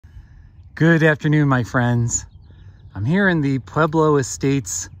Good afternoon, my friends. I'm here in the Pueblo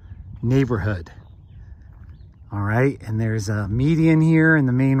Estates neighborhood. All right, and there's a median here in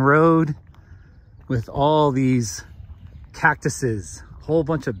the main road with all these cactuses, a whole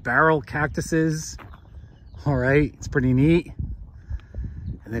bunch of barrel cactuses. All right, it's pretty neat.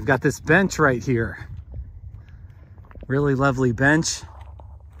 And they've got this bench right here. Really lovely bench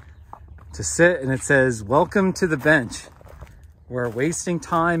to sit, and it says, "Welcome to the bench, where wasting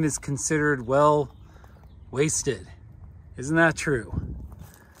time is considered well wasted." Isn't that true?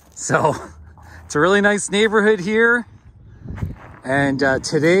 So it's a really nice neighborhood here. And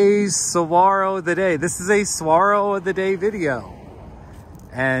today's Saguaro of the day. This is a Saguaro of the day video.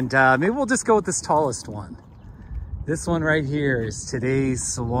 And maybe we'll just go with this tallest one. This one right here is today's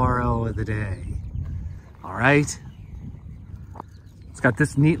Saguaro of the day. All right. It's got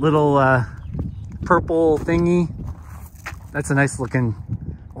this neat little purple thingy. That's a nice looking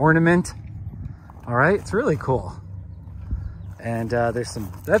ornament. All right, it's really cool. And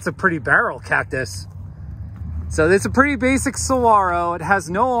that's a pretty barrel cactus. So it's a pretty basic saguaro. It has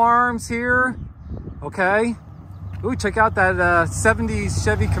no arms here, okay? Ooh, check out that 70s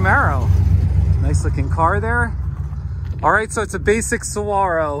Chevy Camaro. Nice looking car there. All right, so it's a basic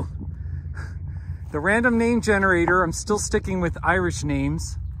saguaro. The random name generator, I'm still sticking with Irish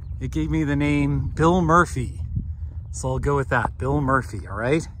names. It gave me the name Bill Murphy. So I'll go with that, Bill Murphy, all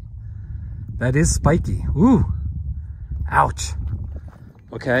right? That is spiky, ooh, ouch.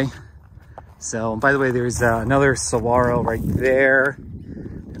 Okay, so by the way, there's another saguaro right there,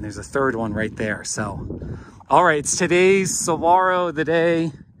 and there's a third one right there. So, all right, it's today's saguaro of the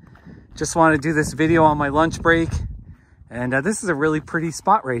day. Just want to do this video on my lunch break, and this is a really pretty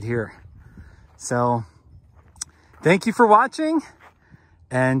spot right here. So, thank you for watching,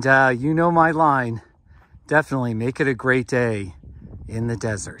 and you know my line. Definitely make it a great day in the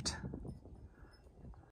desert.